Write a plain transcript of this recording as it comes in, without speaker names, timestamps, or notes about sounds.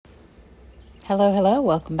Hello, hello.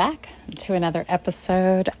 Welcome back to another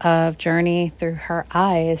episode of Journey Through Her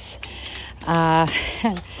Eyes.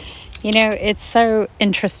 It's so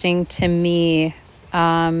interesting to me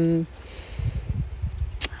how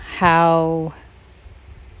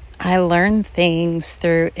I learn things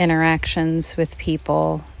through interactions with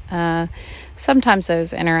people. Sometimes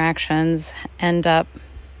those interactions end up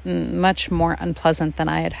much more unpleasant than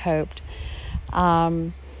I had hoped.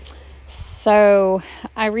 So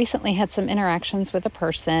I recently had some interactions with a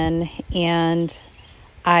person, and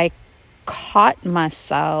I caught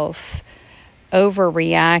myself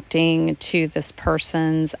overreacting to this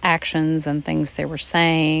person's actions and things they were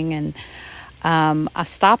saying. And I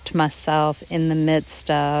stopped myself in the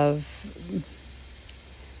midst of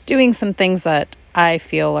doing some things that I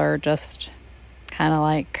feel are just kind of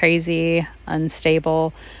like crazy,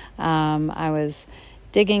 unstable. I was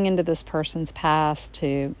digging into this person's past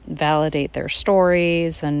to validate their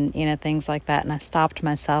stories and, things like that. And I stopped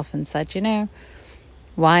myself and said,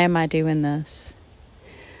 why am I doing this?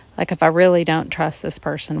 Like, if I really don't trust this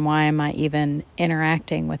person, why am I even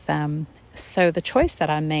interacting with them? So the choice that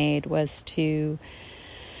I made was to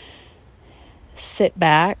sit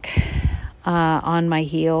back on my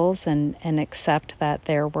heels and accept that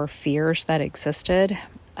there were fears that existed,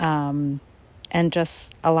 and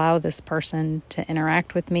just allow this person to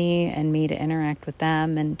interact with me and me to interact with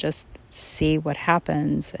them and just see what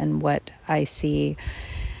happens and what I see.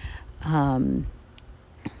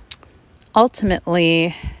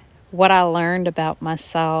 Ultimately, what I learned about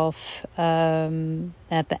myself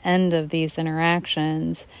at the end of these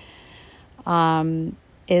interactions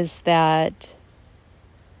is that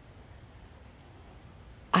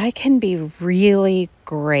I can be really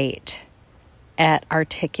great at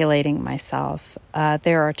articulating myself.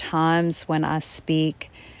 There are times when I speak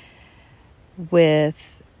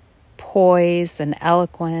with poise and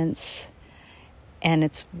eloquence, and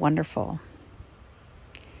it's wonderful.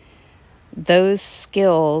 Those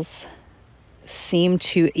skills seem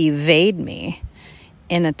to evade me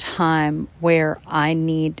in a time where I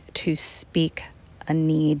need to speak a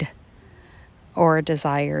need or a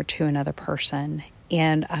desire to another person.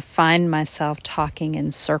 And I find myself talking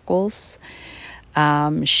in circles,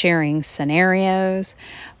 sharing scenarios,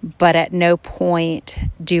 but at no point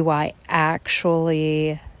do I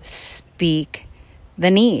actually speak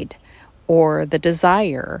the need or the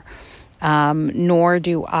desire, nor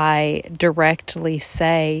do I directly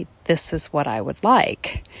say, this is what I would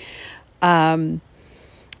like.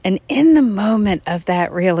 And in the moment of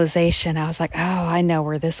that realization, I was like, oh, I know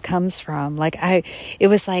where this comes from. It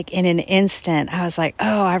was like in an instant, I was like,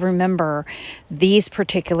 oh, I remember these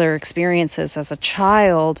particular experiences as a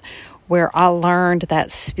child where I learned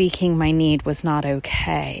that speaking my need was not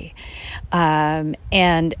okay. And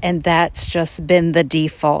that's just been the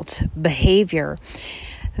default behavior.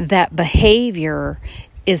 That behavior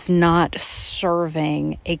is not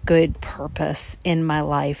serving a good purpose in my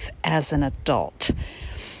life as an adult.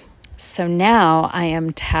 So now I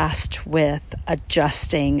am tasked with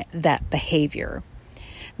adjusting that behavior.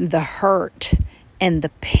 The hurt and the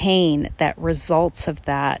pain that results of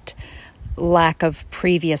that lack of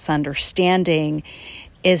previous understanding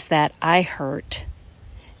is that I hurt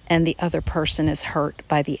and the other person is hurt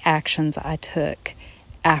by the actions I took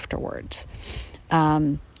afterwards.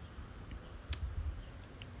 I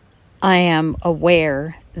am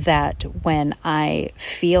aware that when I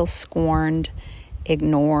feel scorned,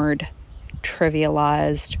 ignored,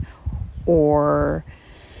 trivialized, or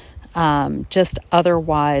just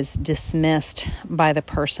otherwise dismissed by the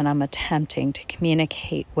person I'm attempting to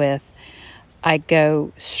communicate with, I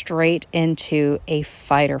go straight into a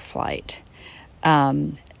fight or flight.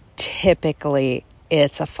 Typically,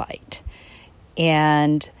 it's a fight.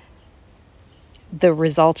 And the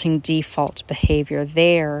resulting default behavior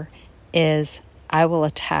there is I will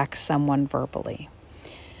attack someone verbally.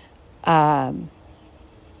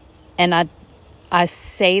 And I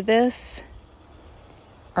say this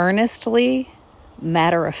earnestly,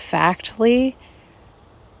 matter-of-factly,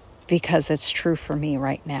 because it's true for me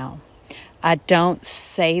right now. I don't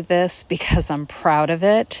say this because I'm proud of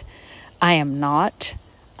it. I am not.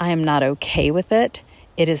 I am not okay with it.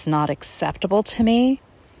 It is not acceptable to me.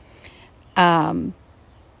 But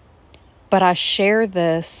I share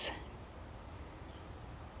this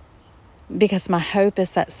because my hope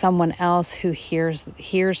is that someone else who hears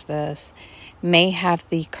this may have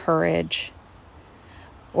the courage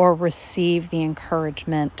or receive the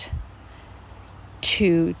encouragement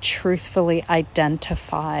to truthfully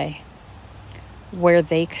identify where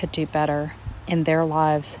they could do better in their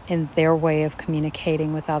lives, in their way of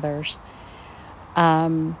communicating with others.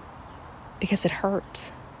 Because it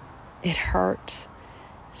hurts. It hurts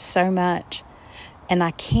so much. And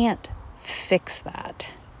I can't fix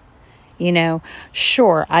that.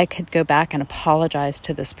 Sure, I could go back and apologize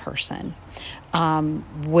to this person.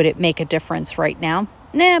 Would it make a difference right now?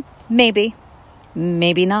 Nah, maybe.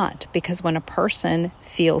 Maybe not. Because when a person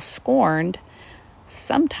feels scorned,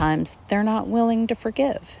 sometimes they're not willing to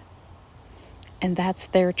forgive. And that's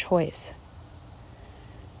their choice.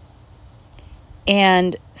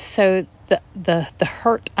 And so the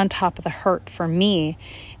hurt on top of the hurt for me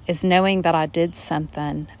is knowing that I did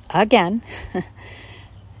something, again,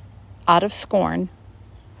 out of scorn,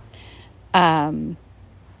 that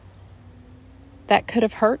could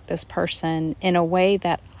have hurt this person in a way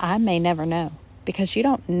that I may never know. Because you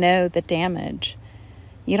don't know the damage.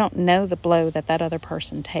 You don't know the blow that other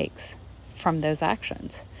person takes from those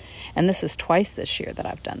actions. And this is twice this year that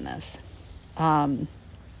I've done this.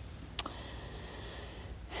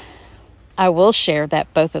 I will share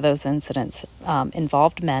that both of those incidents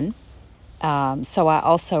involved men. So I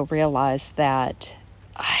also realized that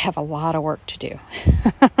I have a lot of work to do.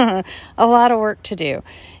 A lot of work to do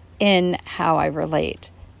in how I relate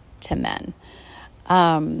to men.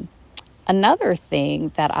 Another thing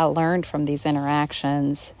that I learned from these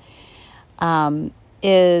interactions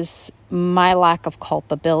is my lack of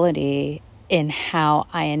culpability in how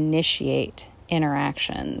I initiate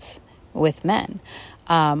interactions with men.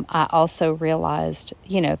 I also realized,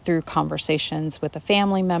 through conversations with a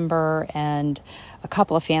family member and a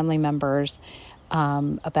couple of family members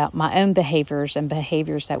about my own behaviors and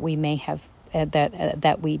behaviors that we may have,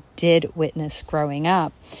 that we did witness growing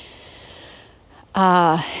up.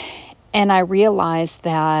 And I realized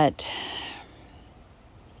that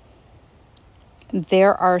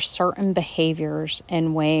there are certain behaviors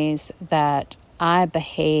and ways that I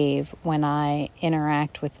behave when I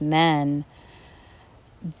interact with men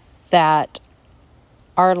that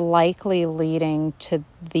are likely leading to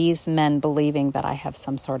these men believing that I have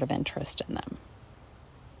some sort of interest in them.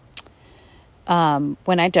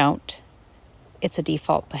 When I don't, it's a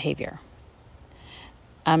default behavior.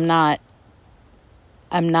 I'm not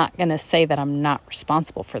going to say that I'm not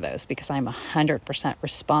responsible for those, because I'm 100%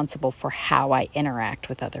 responsible for how I interact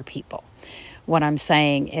with other people. What I'm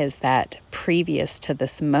saying is that previous to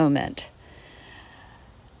this moment,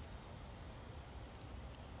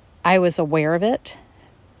 I was aware of it.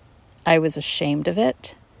 I was ashamed of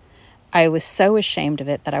it. I was so ashamed of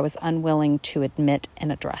it that I was unwilling to admit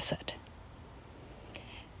and address it.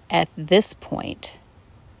 At this point,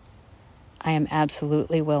 I am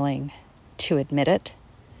absolutely willing to admit it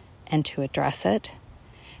and to address it,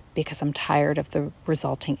 because I'm tired of the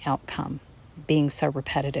resulting outcome being so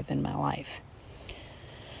repetitive in my life.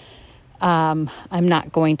 I'm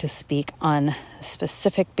not going to speak on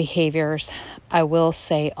specific behaviors. I will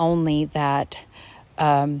say only that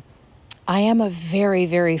I am a very,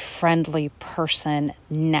 very friendly person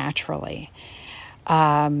naturally.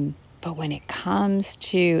 But when it comes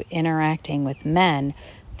to interacting with men,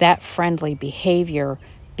 that friendly behavior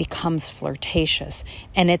becomes flirtatious,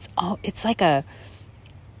 and it's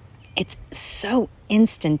so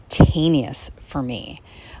instantaneous for me.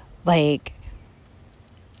 Like,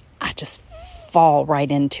 I just fall right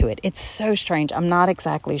into it. It's so strange. I'm not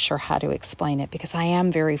exactly sure how to explain it, because I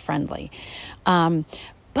am very friendly.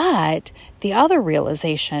 But the other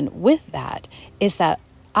realization with that is that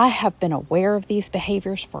I have been aware of these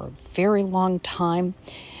behaviors for a very long time.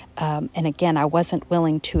 And again, I wasn't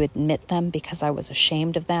willing to admit them because I was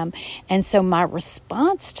ashamed of them. And so my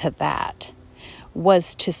response to that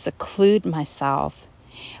was to seclude myself,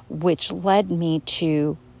 which led me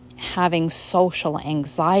to having social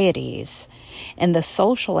anxieties. And the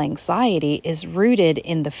social anxiety is rooted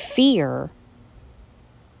in the fear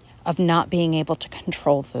of not being able to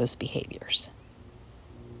control those behaviors.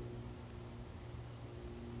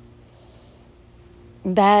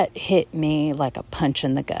 That hit me like a punch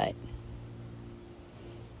in the gut.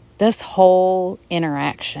 This whole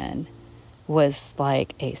interaction was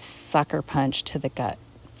like a sucker punch to the gut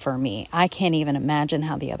for me. I can't even imagine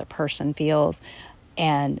how the other person feels,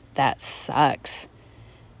 and that sucks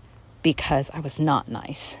because I was not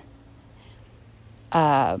nice.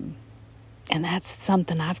 And that's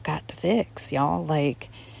something I've got to fix, y'all. Like,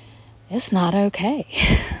 it's not okay.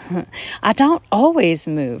 I don't always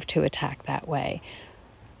move to attack that way.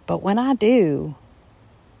 But when I do,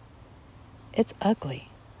 it's ugly.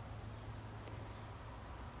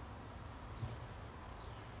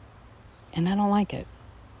 And I don't like it.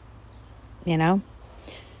 You know?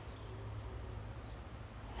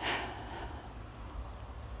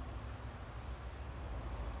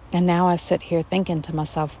 And now I sit here thinking to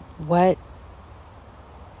myself, what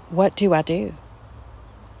do I do?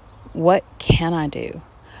 what can I do?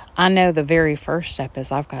 I know the very first step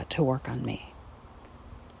is I've got to work on me.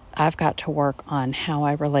 I've got to work on how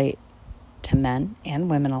I relate to men and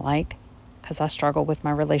women alike, because I struggle with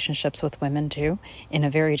my relationships with women too in a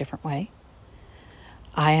very different way.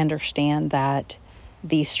 I understand that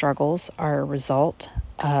these struggles are a result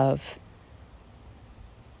of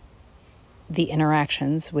the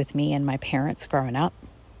interactions with me and my parents growing up.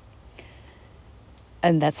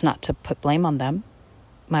 And that's not to put blame on them.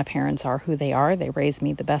 My parents are who they are. They raised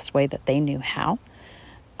me the best way that they knew how.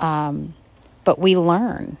 But we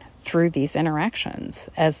learn through these interactions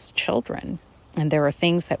as children. And there are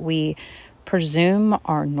things that we presume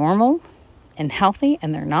are normal and healthy,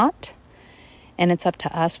 and they're not. And it's up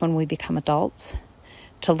to us when we become adults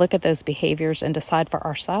to look at those behaviors and decide for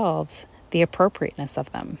ourselves the appropriateness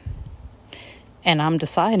of them. And I'm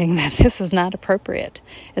deciding that this is not appropriate.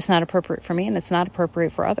 It's not appropriate for me, and it's not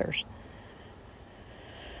appropriate for others.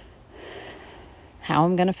 How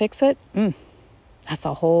I'm going to fix it? That's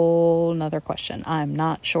a whole nother question. I'm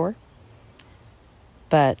not sure.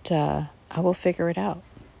 But I will figure it out.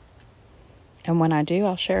 And when I do,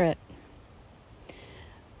 I'll share it.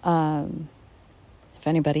 If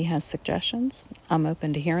anybody has suggestions, I'm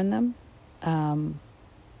open to hearing them.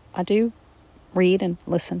 I do read and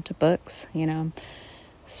listen to books. I'm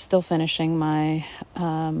still finishing my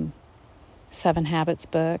 7 Habits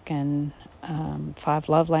book and 5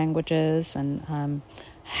 Love Languages, and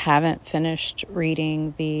haven't finished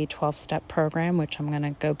reading the 12-step program, which I'm going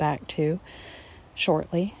to go back to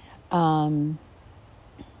shortly. And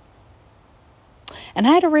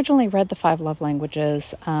I had originally read the 5 Love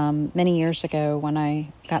Languages many years ago when I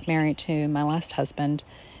got married to my last husband.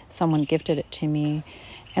 Someone gifted it to me,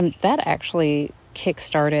 and that actually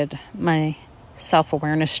kick-started my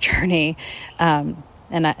self-awareness journey. And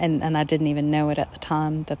I didn't even know it at the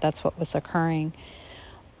time that that's what was occurring.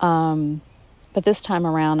 But this time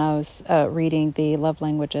around, I was reading the Love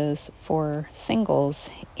Languages for singles,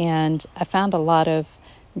 and I found a lot of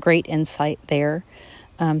great insight there.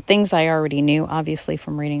 Things I already knew, obviously,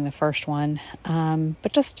 from reading the first one.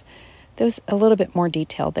 But just there was a little bit more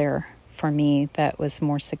detail there for me that was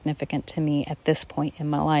more significant to me at this point in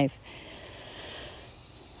my life.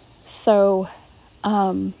 So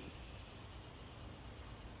I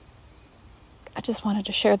just wanted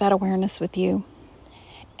to share that awareness with you.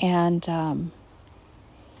 And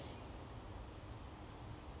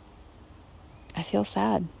I feel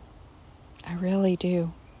sad. I really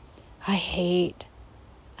do. I hate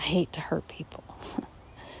to hurt people.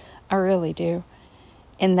 I really do.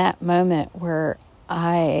 In that moment where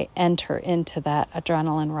I enter into that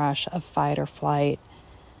adrenaline rush of fight or flight,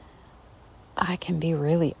 I can be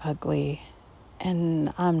really ugly,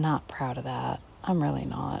 and I'm not proud of that. I'm really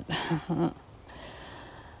not.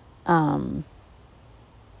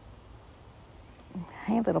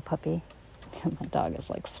 Hey, little puppy. My dog is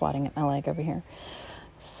like swatting at my leg over here.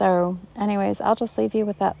 So, anyways, I'll just leave you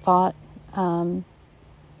with that thought.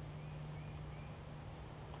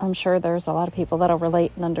 I'm sure there's a lot of people that'll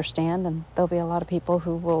relate and understand, and there'll be a lot of people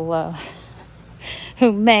who will,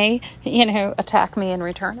 who may, attack me in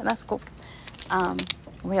return, and that's cool.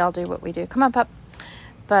 We all do what we do. Come on, pup.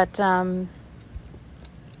 But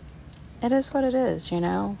it is what it is,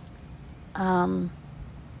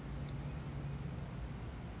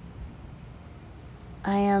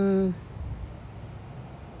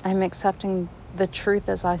 I'm accepting the truth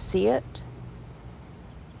as I see it.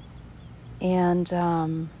 And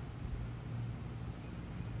I'm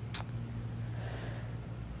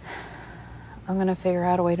going to figure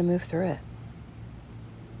out a way to move through it.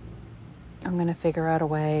 I'm going to figure out a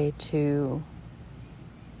way to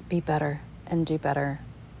be better and do better,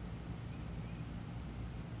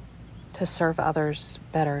 to serve others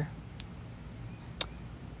better,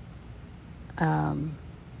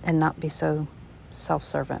 and not be so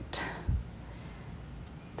self-servant.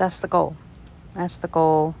 That's the goal. That's the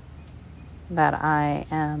goal that I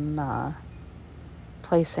am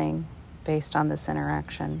placing based on this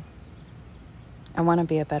interaction. I want to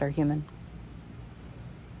be a better human.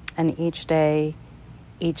 And each day,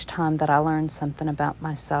 each time that I learn something about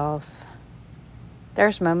myself,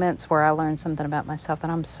 there's moments where I learn something about myself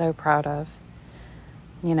that I'm so proud of.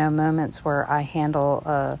 Moments where I handle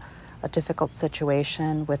a difficult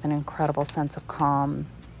situation with an incredible sense of calm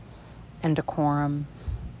and decorum.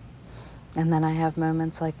 And then I have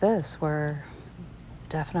moments like this where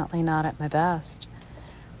definitely not at my best.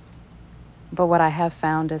 But what I have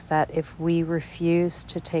found is that if we refuse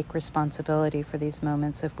to take responsibility for these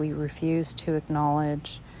moments, if we refuse to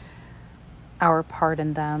acknowledge our part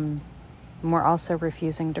in them, we're also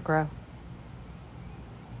refusing to grow.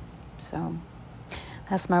 So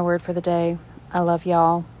That's my word for the day. I love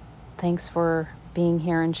y'all. Thanks for being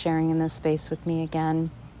here and sharing in this space with me again.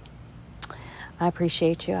 I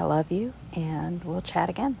appreciate you. I love you. And we'll chat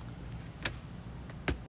again.